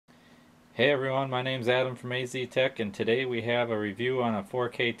Hey everyone, my name's Adam from a-ztech, and today we have a review on a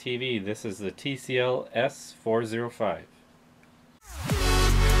 4K TV. This is the Tcl S405.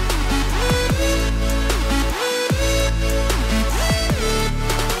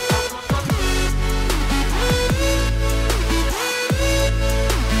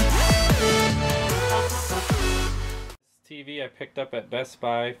 This TV I picked up at Best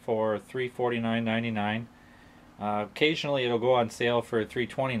Buy for $349.99. Occasionally it'll go on sale for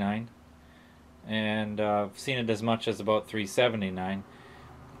 $329. And I've seen it as much as about $379.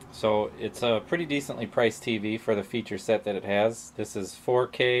 So it's a pretty decently priced TV for the feature set that it has. This is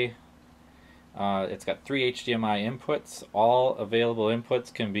 4K. It's got 3 HDMI inputs. All available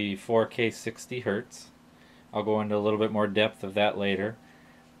inputs can be 4K 60 Hz. I'll go into a little bit more depth of that later.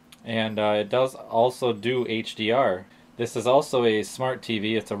 And it does also do HDR. This is also a smart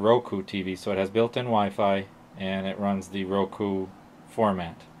TV. It's a Roku TV, so it has built-in Wi-Fi and it runs the Roku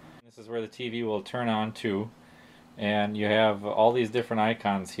format. This is where the TV will turn on to, and you have all these different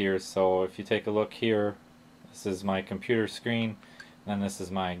icons here. So if you take a look here, this is my computer screen, then this is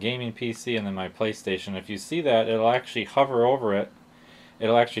my gaming PC, and then my PlayStation. If you see that, it'll actually hover over it.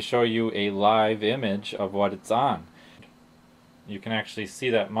 It'll actually show you a live image of what it's on. You can actually see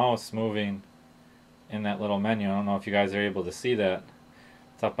that mouse moving in that little menu. I don't know if you guys are able to see that.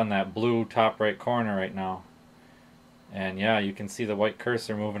 It's up on that blue top right corner right now. And yeah, you can see the white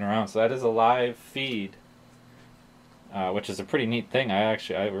cursor moving around. So that is a live feed, which is a pretty neat thing. I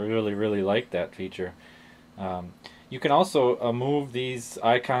really like that feature. You can also move these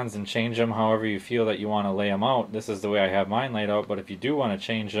icons and change them however you feel that you want to lay them out. This is the way I have mine laid out, but if you do want to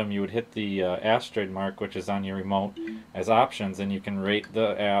change them, you would hit the asterisk mark, which is on your remote, as options, and you can rate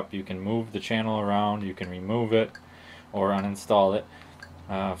the app, you can move the channel around, you can remove it or uninstall it,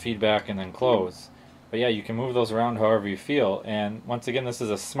 feedback, and then close. But yeah, you can move those around however you feel. And once again, this is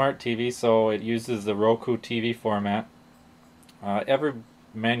a smart TV, so it uses the Roku TV format. Every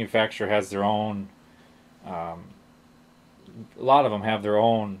manufacturer has their own, a lot of them have their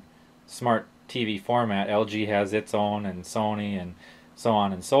own smart TV format. LG has its own, and Sony, and so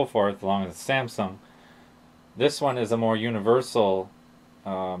on and so forth, along with Samsung. This one is a more universal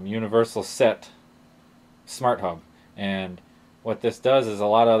set smart hub. And what this does is a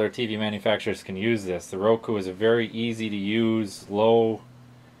lot of other TV manufacturers can use this. The Roku is a very easy to use, low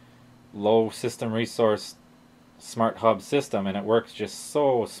system resource smart hub system, and it works just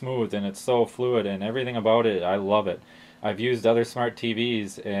so smooth and it's so fluid, and everything about it, I love it. I've used other smart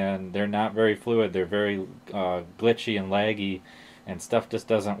TVs and they're not very fluid. They're very glitchy and laggy, and stuff just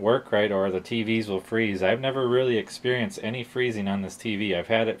doesn't work right, or the TVs will freeze. I've never really experienced any freezing on this TV. I've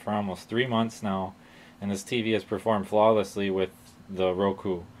had it for almost 3 months now, and this TV has performed flawlessly with the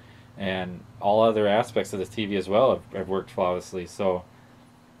Roku, and all other aspects of this TV as well have worked flawlessly. So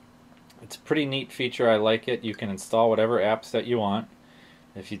it's a pretty neat feature. I like it. You can install whatever apps that you want.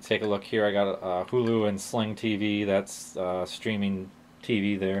 If you take a look here, I got Hulu and Sling TV. That's streaming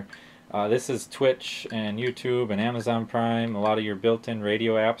TV there. This is Twitch and YouTube and Amazon Prime. A lot of your built-in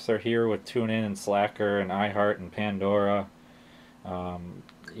radio apps are here with TuneIn and Slacker and iHeart and Pandora.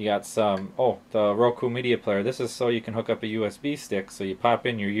 You got some, the Roku media player. This is so you can hook up a USB stick. So you pop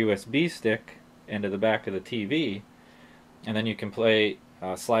in your USB stick into the back of the TV, and then you can play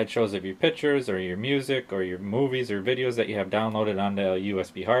slideshows of your pictures or your music or your movies or videos that you have downloaded onto a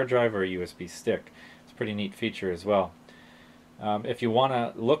USB hard drive or a USB stick. It's a pretty neat feature as well. If you want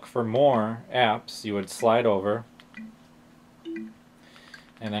to look for more apps, you would slide over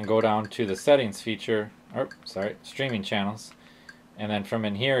and then go down to the settings feature, streaming channels. And then from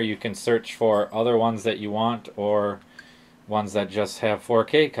in here you can search for other ones that you want, or ones that just have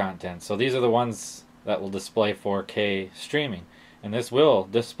 4K content. So these are the ones that will display 4K streaming. And this will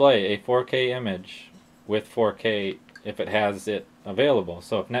display a 4K image with 4K if it has it available.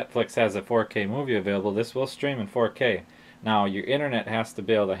 So if Netflix has a 4K movie available, this will stream in 4K. Now your internet has to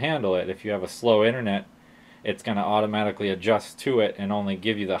be able to handle it. If you have a slow internet, it's going to automatically adjust to it and only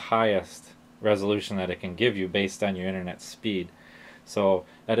give you the highest resolution that it can give you based on your internet speed. So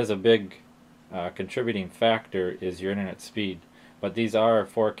that is a big contributing factor, is your internet speed. But these are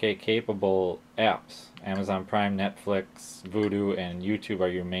 4K capable apps. Amazon Prime, Netflix, Vudu, and YouTube are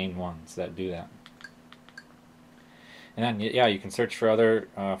your main ones that do that. And then yeah, you can search for other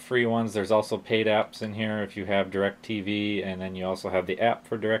free ones. There's also paid apps in here if you have DirecTV, and then you also have the app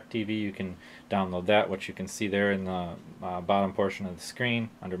for DirecTV. You can download that, which you can see there in the bottom portion of the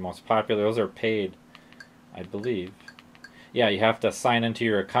screen under most popular. Those are paid, I believe. Yeah, you have to sign into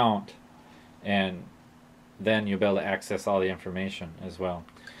your account, and then you'll be able to access all the information as well.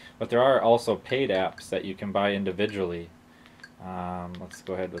 But there are also paid apps that you can buy individually Let's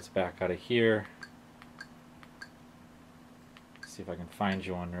go ahead, let's back out of here. See if I can find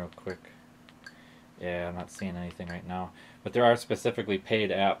you one real quick. Yeah, I'm not seeing anything right now. But there are specifically paid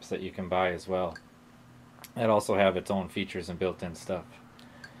apps that you can buy as well, that also have its own features and built-in stuff.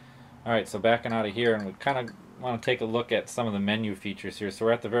 Alright, so backing out of here, and we kind of want to take a look at some of the menu features here. So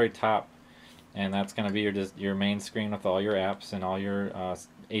we're at the very top, and that's going to be your main screen with all your apps and all your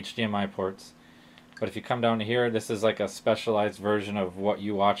HDMI ports. But if you come down to here, this is like a specialized version of what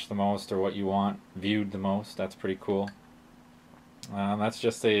you watch the most or what you want viewed the most. That's pretty cool. That's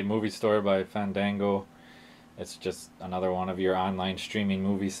just a movie store by Fandango. It's just another one of your online streaming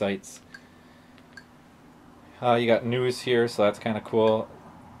movie sites. You got news here, so that's kind of cool.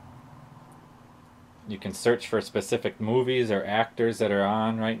 You can search for specific movies or actors that are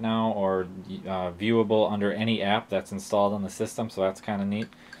on right now, or viewable under any app that's installed on the system, so that's kind of neat.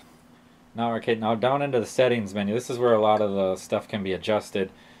 Now, okay, now down into the settings menu, this is where a lot of the stuff can be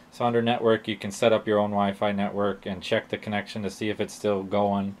adjusted. So under network, you can set up your own Wi-Fi network and check the connection to see if it's still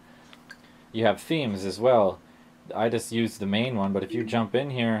going. You have themes as well. I just used the main one, but if you jump in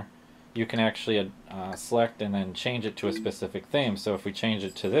here, you can actually select and then change it to a specific theme. So if we change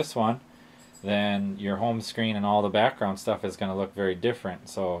it to this one, then your home screen and all the background stuff is going to look very different.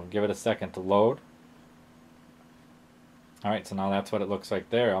 So give it a second to load. Alright, so now that's what it looks like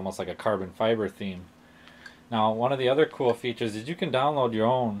there, almost like a carbon fiber theme. Now, one of the other cool features is you can download your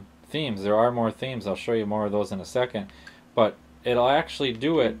own themes. There are more themes. I'll show you more of those in a second. But it'll actually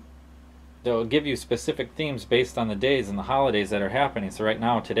do it. They'll give you specific themes based on the days and the holidays that are happening. So right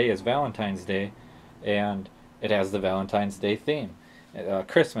now, today is Valentine's Day, and it has the Valentine's Day theme.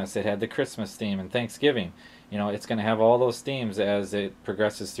 Christmas, it had the Christmas theme, and Thanksgiving. You know, it's going to have all those themes as it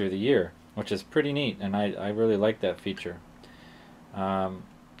progresses through the year, which is pretty neat, and I really like that feature.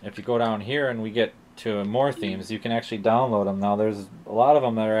 If you go down here and we get to more themes, you can actually download them. Now there's a lot of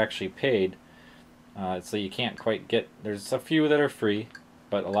them that are actually paid, so you can't quite get, there's a few that are free,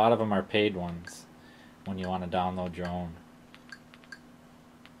 but a lot of them are paid ones when you want to download your own.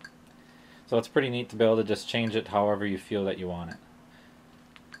 So it's pretty neat to be able to just change it however you feel that you want it.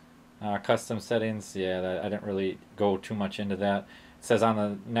 Custom settings, yeah, I didn't really go too much into that. It says on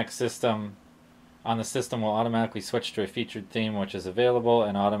the next system, the system will automatically switch to a featured theme which is available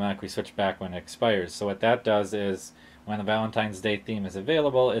and automatically switch back when it expires. So what that does is when the Valentine's Day theme is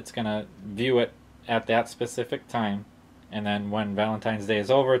available, it's going to view it at that specific time, and then when Valentine's Day is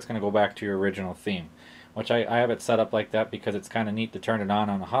over, it's going to go back to your original theme. Which I have it set up like that because it's kind of neat to turn it on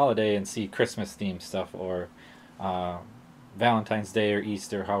a holiday and see Christmas themed stuff, or Valentine's Day or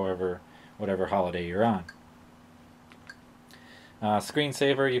Easter, whatever holiday you're on.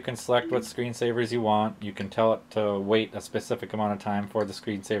 Screensaver, you can select what screensavers you want. You can tell it to wait a specific amount of time for the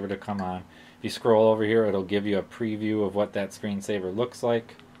screensaver to come on. If you scroll over here, it'll give you a preview of what that screensaver looks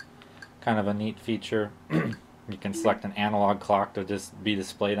like. Kind of a neat feature. You can select an analog clock to just be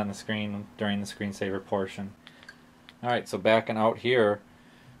displayed on the screen during the screensaver portion. Alright, so backing out here,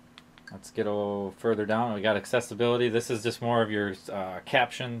 let's get a little further down. We got accessibility. This is just more of your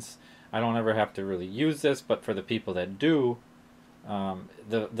captions. I don't ever have to really use this, but for the people that do,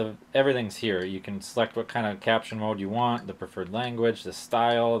 everything's here. You can select what kind of caption mode you want, the preferred language, the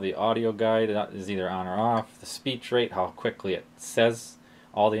style, the audio guide is either on or off, the speech rate, how quickly it says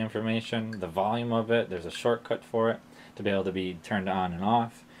all the information, the volume of it. There's a shortcut for it to be able to be turned on and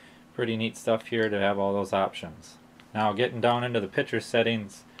off. Pretty neat stuff here to have all those options. Now getting down into the picture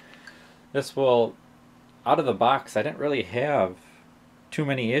settings, this will, out of the box, I didn't really have too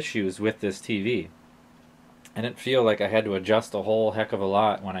many issues with this TV. I didn't feel like I had to adjust a whole heck of a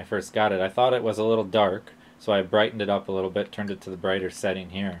lot when I first got it. I thought it was a little dark, so I brightened it up a little bit, turned it to the brighter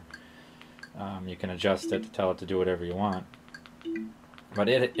setting here. You can adjust it to tell it to do whatever you want. But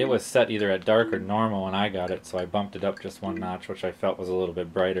it was set either at dark or normal when I got it, so I bumped it up just one notch, which I felt was a little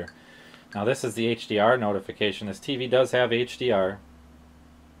bit brighter. Now this is the HDR notification. This TV does have HDR,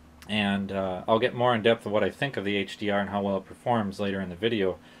 and I'll get more in depth of what I think of the HDR and how well it performs later in the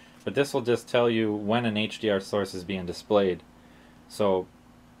video. But this will just tell you when an HDR source is being displayed. So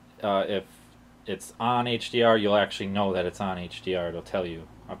if it's on HDR, you'll actually know that it's on HDR. It'll tell you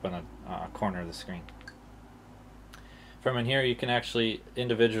up in the corner of the screen. From in here, you can actually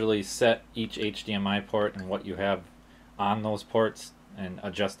individually set each HDMI port and what you have on those ports and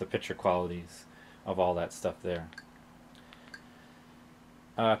adjust the picture qualities of all that stuff there.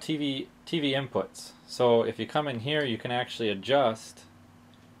 TV inputs. So if you come in here, you can actually adjust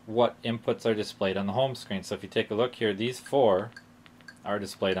what inputs are displayed on the home screen. So if you take a look here, these 4 are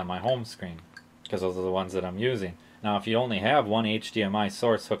displayed on my home screen because those are the ones that I'm using. Now if you only have one HDMI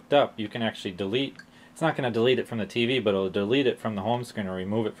source hooked up, you can actually delete It's not going to delete it from the TV, but it'll delete it from the home screen or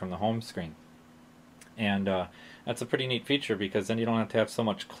remove it from the home screen. And that's a pretty neat feature, because then you don't have to have so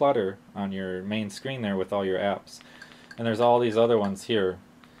much clutter on your main screen there with all your apps. And there's all these other ones here.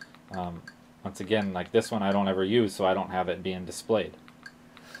 Once again, like this one I don't ever use, so I don't have it being displayed.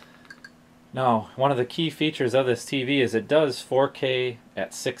 Now, one of the key features of this TV is it does 4K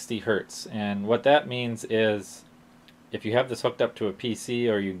at 60 Hertz. And what that means is, if you have this hooked up to a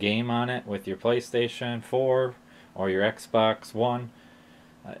PC or you game on it with your PlayStation 4 or your Xbox One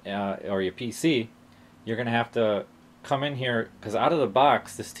or your PC, you're going to have to come in here, because out of the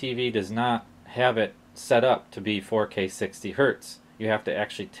box this TV does not have it set up to be 4K 60 Hertz. You have to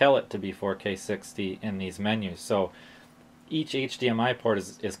actually tell it to be 4K 60 in these menus. So each HDMI port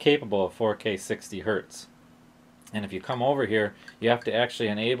is capable of 4K 60 Hertz. And if you come over here, you have to actually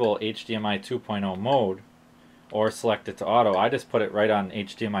enable HDMI 2.0 mode or select it to auto. I just put it right on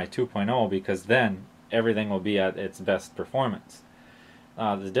HDMI 2.0 because then everything will be at its best performance.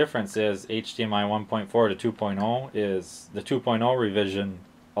 The difference is HDMI 1.4 to 2.0 is the 2.0 revision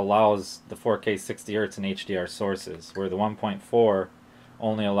allows the 4K 60 Hz and HDR sources, where the 1.4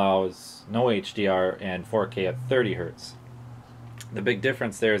 only allows no HDR and 4K at 30 Hz. The big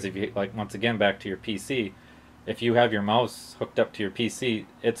difference there is, if you, like, once again back to your PC, if you have your mouse hooked up to your PC,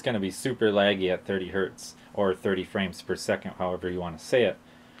 it's going to be super laggy at 30 Hz or 30 frames per second, however you want to say it.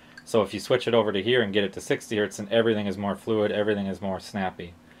 So if you switch it over to here and get it to 60 Hz, then everything is more fluid, everything is more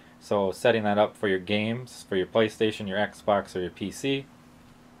snappy. So setting that up for your games, for your PlayStation, your Xbox, or your PC,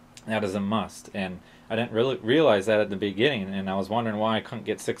 that is a must. And I didn't really realize that at the beginning, and I was wondering why I couldn't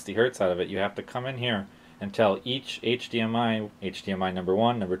get 60 Hz out of it. You have to come in here and tell each HDMI number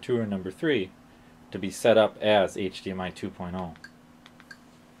 1, number 2, and number 3 to be set up as HDMI 2.0.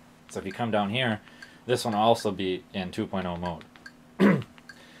 So if you come down here, this one will also be in 2.0 mode.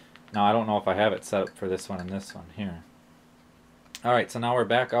 Now I don't know if I have it set up for this one and this one here. Alright, so now we're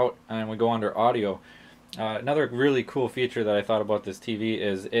back out and we go under audio. Another really cool feature that I thought about this TV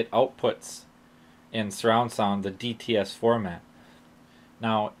is it outputs in surround sound the DTS format.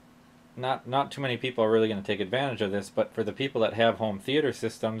 Now, not too many people are really going to take advantage of this, but for the people that have home theater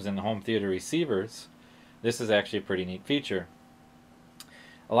systems and home theater receivers, this is actually a pretty neat feature.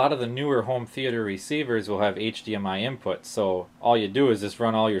 A lot of the newer home theater receivers will have HDMI input, so all you do is just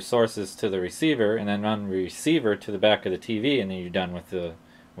run all your sources to the receiver and then run the receiver to the back of the TV, and then you're done with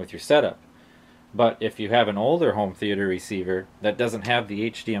your setup. But if you have an older home theater receiver that doesn't have the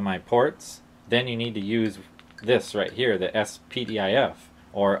HDMI ports, then you need to use this right here, the s-pdif,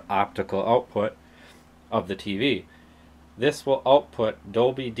 or optical output of the TV. This will output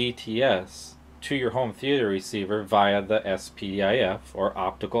Dolby DTS to your home theater receiver via the s-pdif, or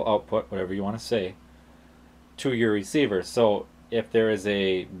optical output, whatever you want to say, to your receiver. So if there is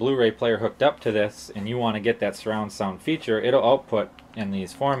a Blu-ray player hooked up to this and you want to get that surround sound feature, it'll output in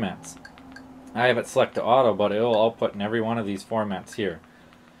these formats. I have it select to auto, but it'll output in every one of these formats here.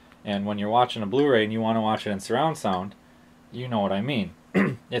 And when you're watching a Blu-ray and you want to watch it in surround sound, you know what I mean.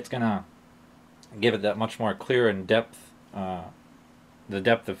 It's gonna give it that much more clear and depth, the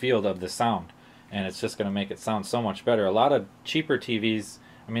depth of field of the sound, and it's just gonna make it sound so much better. A lot of cheaper TVs,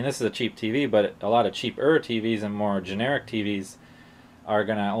 I mean, this is a cheap TV, but a lot of cheaper TVs and more generic TVs are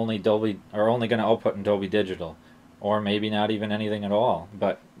gonna only gonna output in Dolby Digital, or maybe not even anything at all.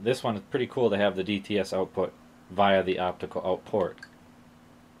 But this one is pretty cool to have the DTS output via the optical out port.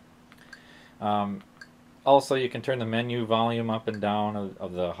 Also, you can turn the menu volume up and down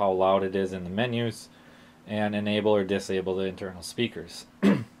of how loud it is in the menus, and enable or disable the internal speakers.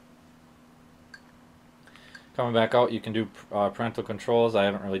 Coming back out, you can do parental controls. I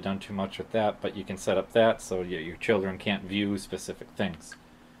haven't really done too much with that, but you can set up that so your children can't view specific things.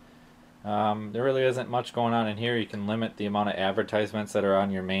 There really isn't much going on in here. You can limit the amount of advertisements that are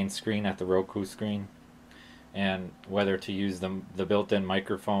on your main screen at the Roku screen, and whether to use the built-in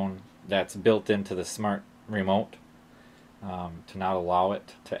microphone that's built into the smart remote to not allow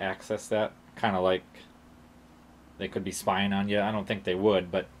it to access that. Kind of like they could be spying on you. I don't think they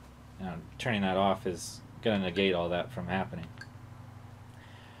would, but turning that off is going to negate all that from happening.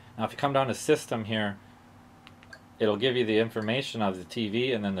 Now if you come down to system here, it'll give you the information of the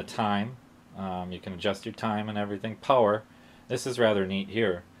TV and then the time. You can adjust your time and everything. Power. This is rather neat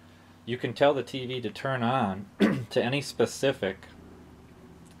here. You can tell the TV to turn on to any specific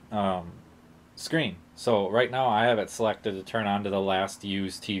screen. So right now I have it selected to turn on to the last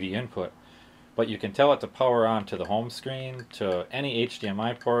used TV input. But you can tell it to power on to the home screen, to any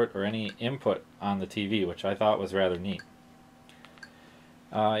HDMI port, or any input on the TV, which I thought was rather neat.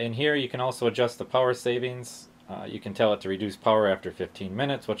 In here you can also adjust the power savings. You can tell it to reduce power after 15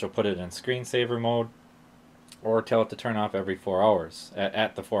 minutes, which will put it in screensaver mode. or tell it to turn off every 4 hours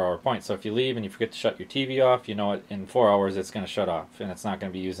at the 4 hour point. So if you leave and you forget to shut your TV off, you know in 4 hours it's going to shut off and it's not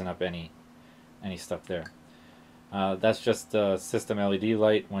going to be using up any stuff there. That's just the system LED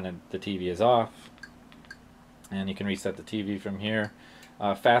light when the TV is off, and you can reset the TV from here.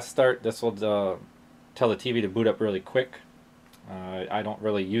 Fast start, this will tell the TV to boot up really quick. I don't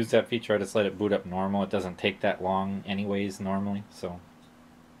really use that feature, I just let it boot up normal. It doesn't take that long anyways normally. So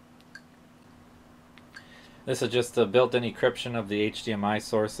this is just a built-in encryption of the HDMI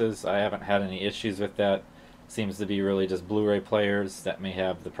sources. I haven't had any issues with that. Seems to be really just Blu-ray players that may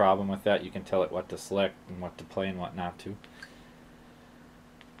have the problem with that. You can tell it what to select and what to play and what not to.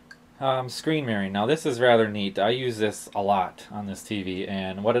 Screen mirroring. Now this is rather neat. I use this a lot on this TV,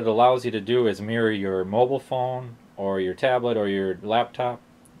 and what it allows you to do is mirror your mobile phone or your tablet or your laptop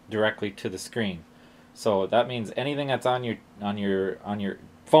directly to the screen. So that means anything that's on your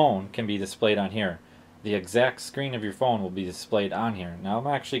phone can be displayed on here. The exact screen of your phone will be displayed on here. Now I'm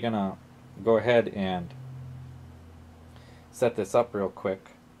actually gonna go ahead and set this up real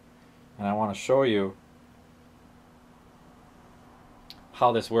quick, and I want to show you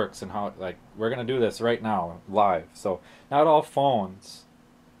how this works and how, like, we're gonna do this right now live. So not all phones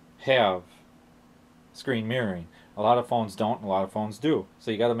have screen mirroring. A lot of phones don't, and a lot of phones do.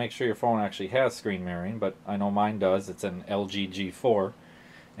 So you got to make sure your phone actually has screen mirroring, but I know mine does. It's an LG G4,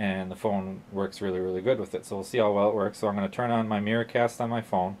 and the phone works really, really good with it. So we'll see how well it works. So I'm going to turn on my Miracast on my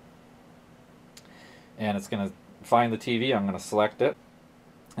phone, and it's going to find the TV. I'm going to select it,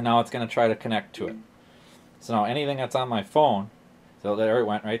 and now it's going to try to connect to it. So now anything that's on my phone, so there it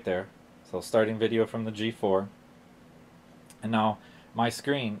went right there. So starting video from the G4, and now my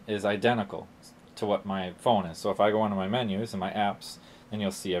screen is identical to what my phone is. So if I go into my menus and my apps, then you'll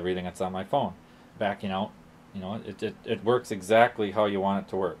see everything that's on my phone. Backing out, you know, it works exactly how you want it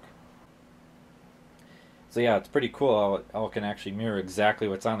to work. So yeah, it's pretty cool how it can actually mirror exactly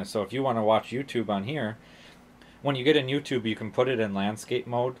what's on there. So if you want to watch YouTube on here, when you get in YouTube, you can put it in landscape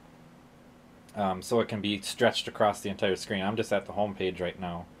mode, so it can be stretched across the entire screen. I'm just at the home page right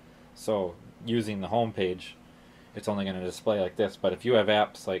now, so using the home page, it's only going to display like this. But if you have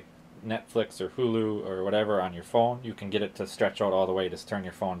apps like Netflix or Hulu or whatever on your phone, you can get it to stretch out all the way. Just turn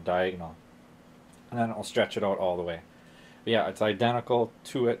your phone diagonal, and then it will stretch it out all the way. But yeah, it's identical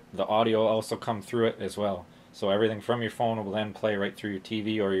to it. The audio also comes through it as well. So everything from your phone will then play right through your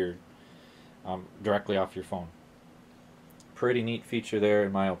TV or your directly off your phone. Pretty neat feature there,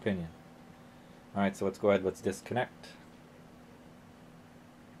 in my opinion. Alright, so let's go ahead, let's disconnect.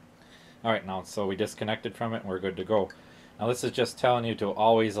 Alright, now so we disconnected from it and we're good to go. Now this is just telling you to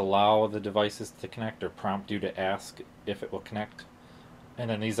always allow the devices to connect, or prompt you to ask if it will connect. And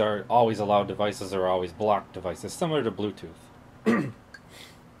then these are always allowed devices or always blocked devices, similar to Bluetooth.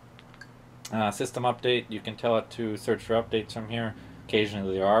 System update, you can tell it to search for updates from here.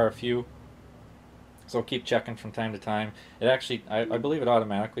 Occasionally there are a few, so keep checking from time to time. It actually, I believe it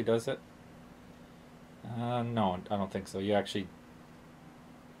automatically does it. No, I don't think so. You actually,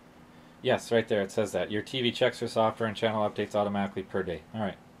 yes, right there it says that. Your TV checks for software and channel updates automatically per day.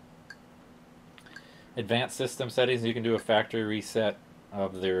 Alright. Advanced system settings, you can do a factory reset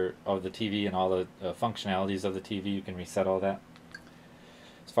of the TV and all the functionalities of the TV. You can reset all that.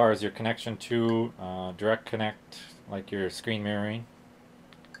 As far as your connection to direct connect, like your screen mirroring,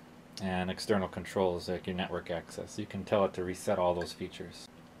 and external controls like your network access, you can tell it to reset all those features.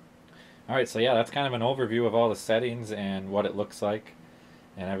 Alright, so yeah, that's kind of an overview of all the settings and what it looks like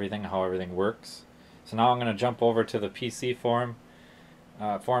and everything, how everything works. So now I'm going to jump over to the PC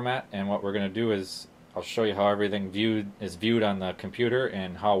format, and what we're going to do is I'll show you how everything is viewed on the computer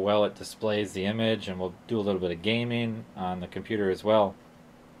and how well it displays the image, and we'll do a little bit of gaming on the computer as well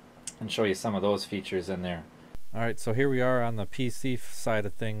and show you some of those features in there. Alright, so here we are on the PC side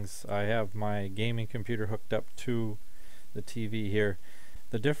of things. I have my gaming computer hooked up to the TV here.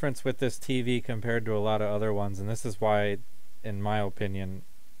 The difference with this TV compared to a lot of other ones, and this is why, in my opinion,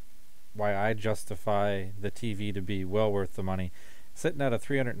 why I justify the TV to be well worth the money. Sitting at a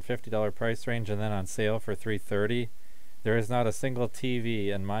 $350 price range and then on sale for $330, there is not a single TV,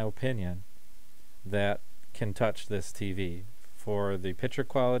 in my opinion, that can touch this TV for the picture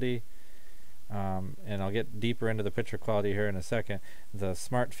quality. And I'll get deeper into the picture quality here in a second. The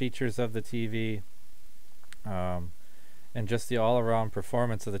smart features of the TV, and just the all-around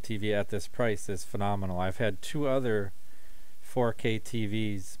performance of the TV at this price is phenomenal. I've had two other 4K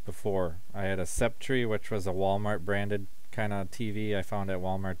TVs before. I had a Sceptree, which was a Walmart branded kind of TV I found at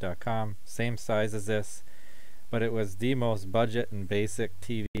walmart.com, same size as this, but it was the most budget and basic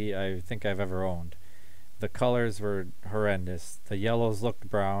TV I think I've ever owned. The colors were horrendous. The yellows looked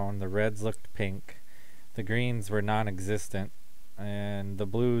brown, the reds looked pink, The greens were non-existent, and the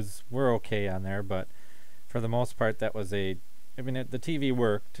blues were okay on there, but for the most part that was the TV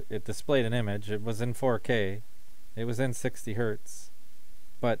worked. It displayed an image. It was in 4K. It was in 60 hertz,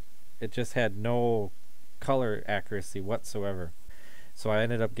 but it just had no color accuracy whatsoever. So I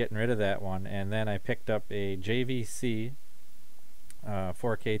ended up getting rid of that one, and then I picked up a JVC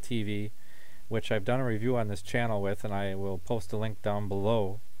 4K TV, which I've done a review on this channel with, and I will post a link down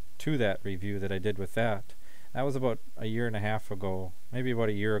below to that review that I did with that. That was about a year and a half ago, maybe about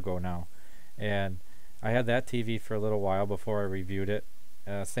a year ago now, and I had that TV for a little while before I reviewed it.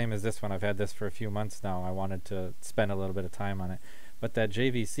 Same as this one, I've had this for a few months now. I wanted to spend a little bit of time on it. But that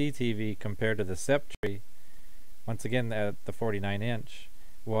JVC TV compared to the s-pdif, once again the 49-inch,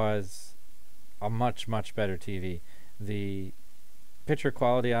 was a much better TV. The picture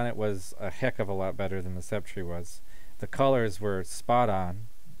quality on it was a heck of a lot better than the s-pdif was. The colors were spot on.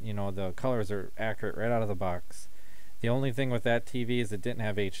 You know, the colors are accurate right out of the box. The only thing with that TV is it didn't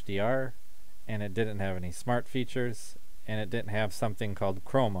have HDR, and it didn't have any smart features, and it didn't have something called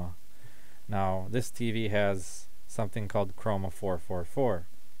chroma. Now this TV has something called chroma 444,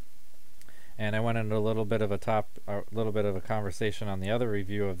 and I went into a little bit of a conversation on the other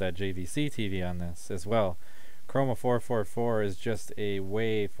review of that JVC TV on this as well. Chroma 444 is just a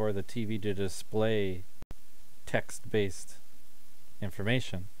way for the TV to display text-based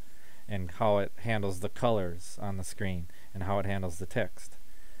information, and how it handles the colors on the screen, and how it handles the text.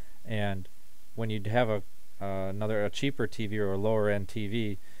 And when you have a cheaper TV or a lower end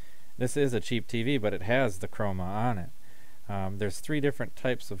TV, this is a cheap TV, but it has the chroma on it. There's 3 different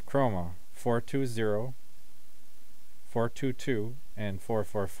types of chroma: 420, 422, and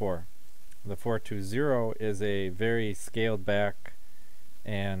 444. The 420 is a very scaled back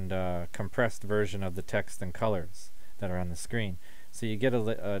and compressed version of the text and colors that are on the screen. So you get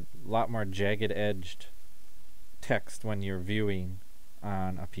a lot more jagged edged text when you're viewing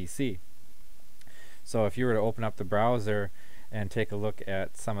on a PC. So if you were to open up the browser and take a look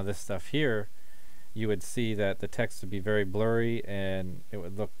at some of this stuff here, you would see that the text would be very blurry, and it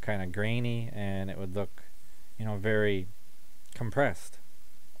would look kind of grainy, and it would look, you know, very compressed.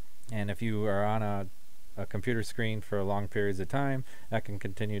 And if you are on a computer screen for long periods of time, that can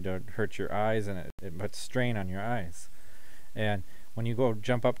continue to hurt your eyes, and it puts strain on your eyes. And when you go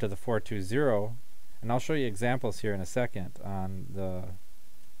jump up to the 420, and I'll show you examples here in a second on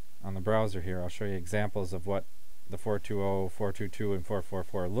the browser here. I'll show you examples of what the 420, 422, and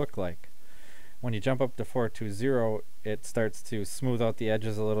 444 look like. When you jump up to 420, it starts to smooth out the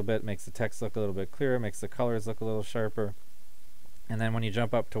edges a little bit, makes the text look a little bit clearer, makes the colors look a little sharper. And then when you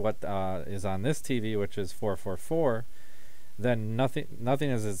jump up to what is on this TV, which is 444, then nothing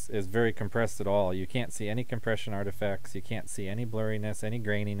is very compressed at all. You can't see any compression artifacts, you can't see any blurriness, any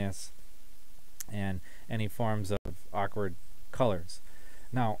graininess, and any forms of awkward colors.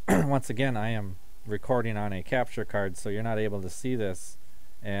 Now, once again, I am recording on a capture card, so you're not able to see this,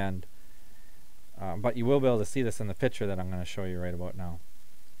 and but you will be able to see this in the picture that I'm going to show you right about now.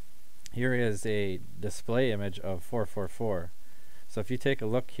 Here is a display image of 444. So if you take a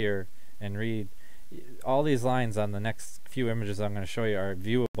look here and read, all these lines on the next few images I'm going to show you are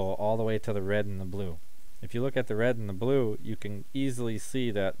viewable all the way to the red and the blue. If you look at the red and the blue, you can easily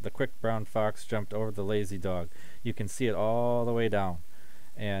see that the quick brown fox jumped over the lazy dog. You can see it all the way down,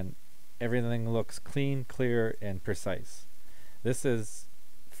 and everything looks clean, clear, and precise. This is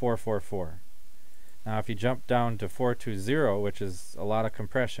 444. Now if you jump down to 420, which is a lot of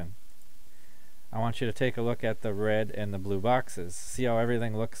compression, I want you to take a look at the red and the blue boxes. See how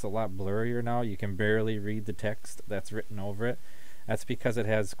everything looks a lot blurrier now? You can barely read the text that's written over it. That's because it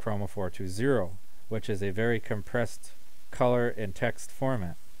has chroma 420, which is a very compressed color and text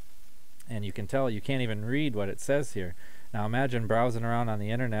format. And you can tell you can't even read what it says here. Now imagine browsing around on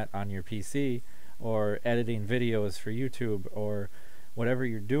the internet on your PC, or editing videos for YouTube, or whatever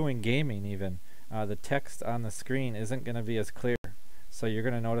you're doing, gaming even. The text on the screen isn't going to be as clear. So you're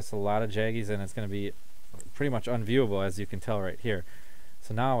going to notice a lot of jaggies, and it's going to be pretty much unviewable, as you can tell right here.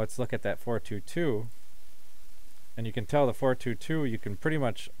 So now let's look at that 422, and you can tell the 422, you can pretty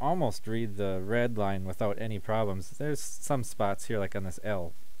much almost read the red line without any problems. There's some spots here, like on this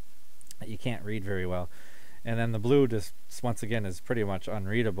L, that you can't read very well. And then the blue just, once again, is pretty much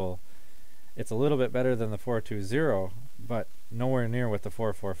unreadable. It's a little bit better than the 420, but nowhere near what the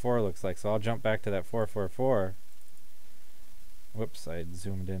 444 looks like. So I'll jump back to that 444. Whoops, I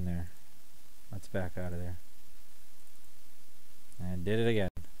zoomed in there. Let's back out of there. And did it again.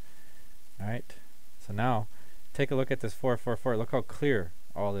 Alright, so now take a look at this 444. Look how clear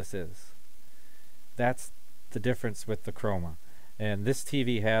all this is. That's the difference with the chroma. And this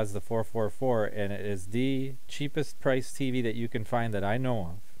TV has the 444, and it is the cheapest price TV that you can find that I know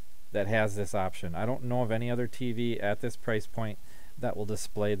of that has this option. I don't know of any other TV at this price point that will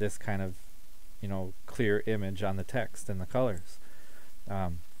display this kind of, clear image on the text and the colors.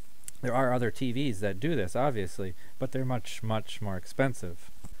 There are other TVs that do this, obviously, but they're much, much more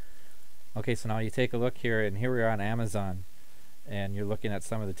expensive. Okay, so now you take a look here, and here we are on Amazon, and you're looking at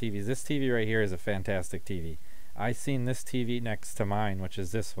some of the TVs. This TV right here is a fantastic TV. I seen this TV next to mine, which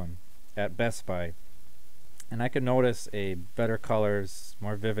is this one, at Best Buy, and I could notice a better colors,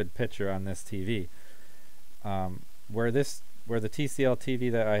 more vivid picture on this TV. Where the TCL TV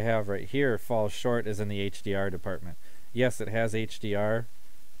that I have right here falls short is in the HDR department. Yes, it has HDR,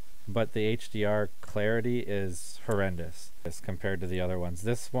 but the HDR clarity is horrendous as compared to the other ones.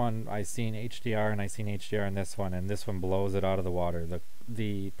 This one I seen HDR, and I seen HDR in this one, and this one blows it out of the water.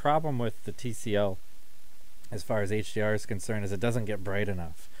 The problem with the TCL as far as HDR is concerned is it doesn't get bright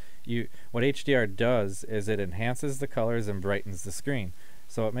enough. What HDR does is it enhances the colors and brightens the screen,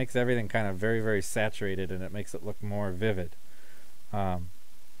 so it makes everything kind of very, very saturated, and it makes it look more vivid. And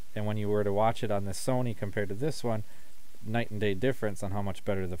when you were to watch it on the Sony compared to this one, night and day difference on how much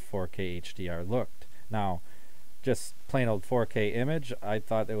better the 4K HDR looked. Now, just plain old 4K image, I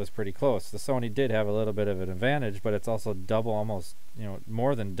thought it was pretty close. The Sony did have a little bit of an advantage, but it's also double, almost,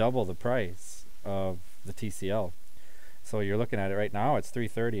 more than double the price of the TCL. So you're looking at it right now, it's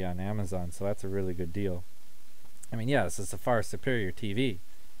 $330 on Amazon, so that's a really good deal. I mean, yes, it's a far superior TV,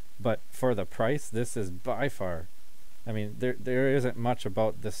 but for the price, this is by far, I mean, there isn't much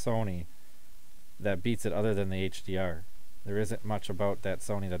about the Sony that beats it other than the HDR. There isn't much about that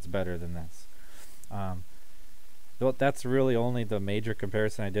Sony that's better than this. That's really only the major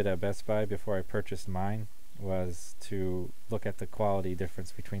comparison I did at Best Buy before I purchased mine, was to look at the quality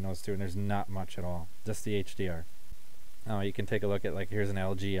difference between those two, and there's not much at all, just the HDR. Now you can take a look at, here's an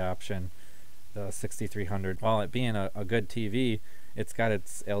LG option, the 6300. While it being a good TV, it's got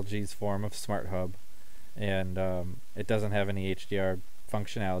its LG's form of Smart Hub, and it doesn't have any HDR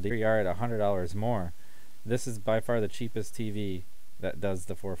functionality. Here you are at $100 more. This is by far the cheapest TV that does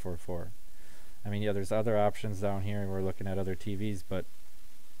the 444. I mean, yeah, there's other options down here, and we're looking at other TVs, but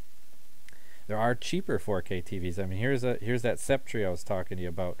there are cheaper 4K TVs. I mean, here's that Sceptre I was talking to you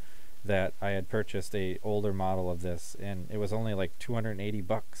about, that I had purchased a older model of this, and it was only like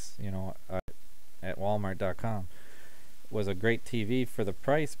 $280, at Walmart.com. Was a great TV for the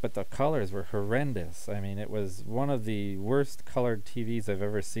price, but the colors were horrendous. I mean, it was one of the worst colored TVs I've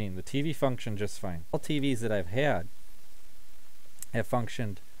ever seen. The TV functioned just fine. All TVs that I've had have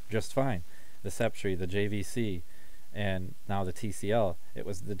functioned just fine. The Sceptre, the JVC, and now the TCL.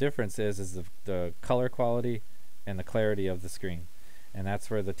 The difference is the color quality and the clarity of the screen, and that's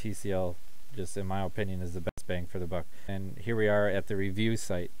where the TCL, just in my opinion, is the best bang for the buck. And here we are at the review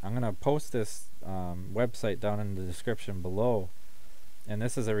site. I'm gonna post this website down in the description below, and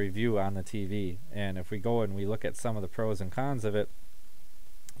this is a review on the TV. And if we go and we look at some of the pros and cons of it,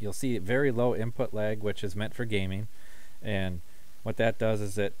 you'll see very low input lag, which is meant for gaming, and what that does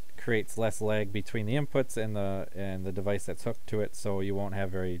is it creates less lag between the inputs and the device that's hooked to it, so you won't have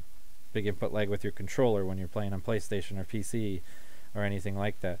very big input lag with your controller when you're playing on PlayStation or PC or anything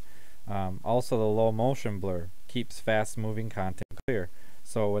like that. Also, the low motion blur keeps fast moving content clear,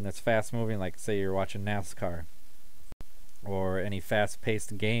 so when it's fast moving, like say you're watching NASCAR or any fast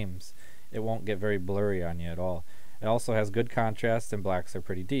paced games, it won't get very blurry on you at all. It also has good contrast, and blacks are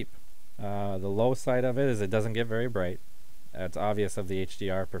pretty deep. The low side of it is it doesn't get very bright. That's obvious of the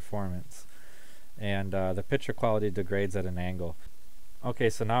HDR performance, and the picture quality degrades at an angle. Okay,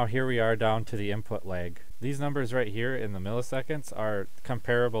 so now here we are down to the input lag. These numbers right here in the milliseconds are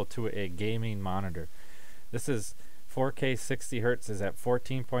comparable to a gaming monitor. This is 4K 60 Hertz is at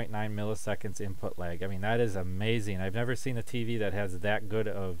 14.9 milliseconds input lag. I mean, that is amazing. I've never seen a TV that has that good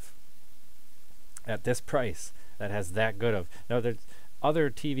of, at this price, that has that good of. Now, there's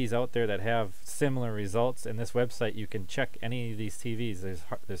other TVs out there that have similar results. In this website, you can check any of these TVs.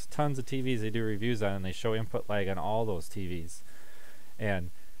 There's tons of TVs they do reviews on, and they show input lag on all those TVs.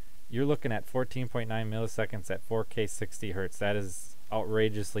 And you're looking at 14.9 milliseconds at 4K 60 Hertz. That is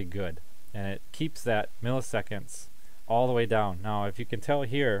outrageously good, and it keeps that milliseconds all the way down. Now, if you can tell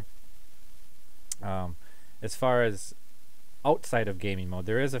here, as far as outside of gaming mode,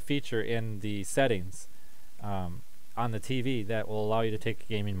 there is a feature in the settings on the TV that will allow you to take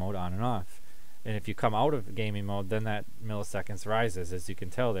gaming mode on and off. And if you come out of gaming mode, then that milliseconds rises, as you can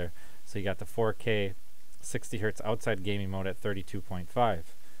tell there. So you got the 4K 60 Hertz outside gaming mode at 32.5.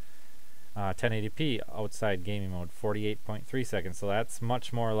 1080p outside gaming mode, 48.3 seconds. So that's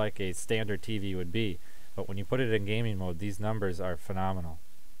much more like a standard TV would be. But when you put it in gaming mode, these numbers are phenomenal.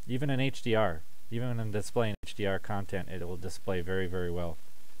 Even in HDR, even in displaying HDR content, it will display very, very well.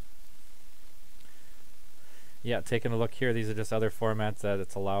 Yeah, taking a look here, these are just other formats that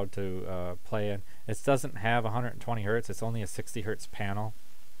it's allowed to play in. It doesn't have 120 Hertz, it's only a 60 Hertz panel.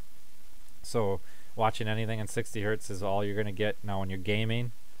 So watching anything in 60 Hertz is all you're going to get. Now when you're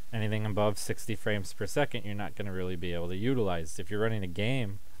gaming, anything above 60 frames per second, you're not going to really be able to utilize. If you're running a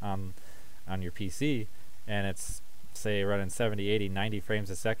game on your PC, and it's, say, running 70, 80, 90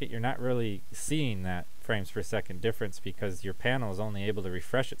 frames a second, you're not really seeing that frames per second difference because your panel is only able to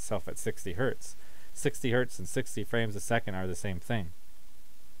refresh itself at 60 Hertz. 60 Hertz and 60 frames a second are the same thing.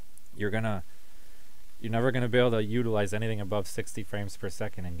 You're never going to be able to utilize anything above 60 frames per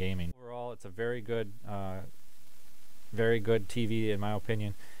second in gaming. Overall, it's a very good TV in my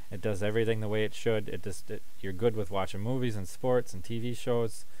opinion. It does everything the way it should. You're good with watching movies and sports and TV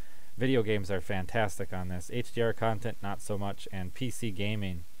shows. Video games are fantastic on this. HDR content, not so much. And PC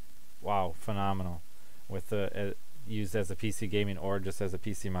gaming, wow, phenomenal. With the used as a PC gaming or just as a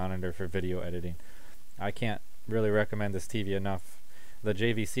PC monitor for video editing. I can't really recommend this TV enough. The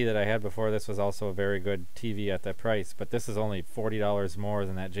JVC that I had before this was also a very good TV at that price, but this is only $40 more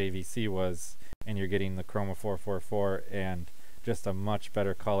than that JVC was, and you're getting the Chroma 444 and just a much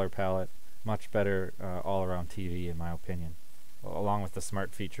better color palette, much better all-around TV in my opinion, along with the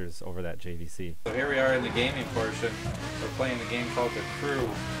smart features over that JVC. So here we are in the gaming portion. We're playing the game called The Crew.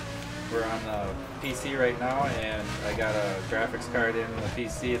 We're on the PC right now, and I got a graphics card in the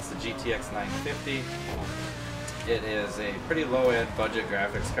PC. It's the GTX 950. It is a pretty low-end budget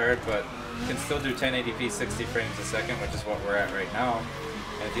graphics card, but can still do 1080p 60 frames a second, which is what we're at right now.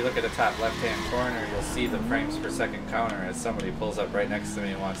 And if you look at the top left-hand corner, you'll see the frames per second counter as somebody pulls up right next to me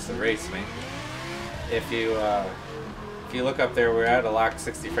and wants to race me. If you look up there, we're at a locked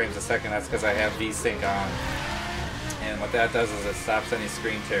 60 frames a second. That's because I have VSync on. And what that does is it stops any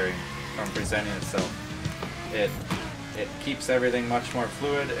screen tearing from presenting itself. It keeps everything much more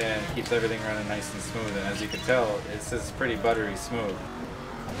fluid and keeps everything running nice and smooth. And as you can tell, this is pretty buttery smooth.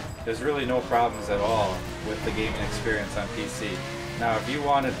 There's really no problems at all with the gaming experience on PC. Now, if you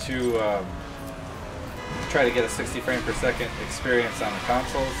wanted to try to get a 60 frame per second experience on the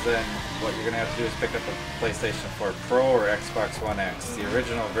consoles, then what you're going to have to do is pick up a PlayStation 4 Pro or Xbox One X. The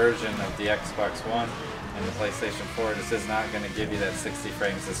original version of the Xbox One and the PlayStation 4 just is not going to give you that 60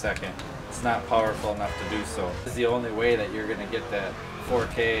 frames a second. It's not powerful enough to do so. This is the only way that you're going to get that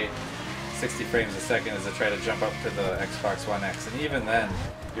 4K 60 frames a second is to try to jump up to the Xbox One X. And even then,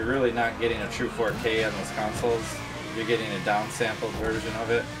 you're really not getting a true 4K on those consoles. You're getting a downsampled version of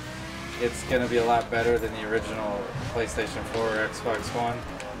it. It's going to be a lot better than the original PlayStation 4 or Xbox One,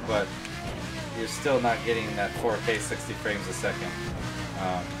 but you're still not getting that 4K 60 frames a second.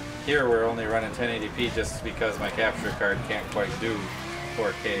 Here we're only running 1080p just because my capture card can't quite do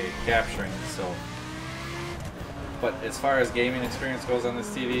 4K capturing. But as far as gaming experience goes on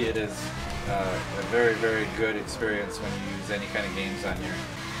this TV, it is a very, very good experience when you use any kind of games on here.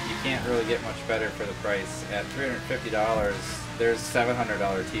 You can't really get much better for the price. At $350, there's $700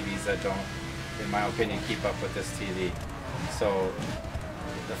 TVs that don't, in my opinion, keep up with this TV. So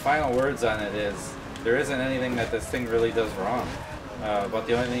the final words on it is, there isn't anything that this thing really does wrong. But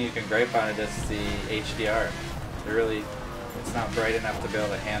the only thing you can gripe on it is the HDR. It's not bright enough to be able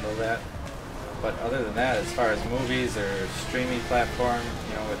to handle that. But other than that, as far as movies or streaming platform,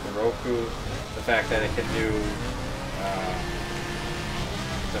 you know, with the Roku, the fact that it can do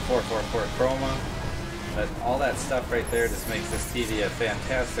the 444 Chroma, but all that stuff right there just makes this TV a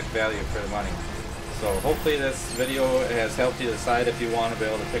fantastic value for the money. So hopefully this video has helped you decide if you want to be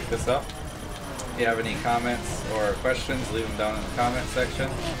able to pick this up. If you have any comments or questions, leave them down in the comment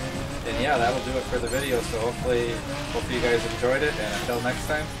section. And yeah, that'll do it for the video. So hopefully you guys enjoyed it, and until next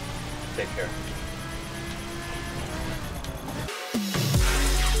time, take care.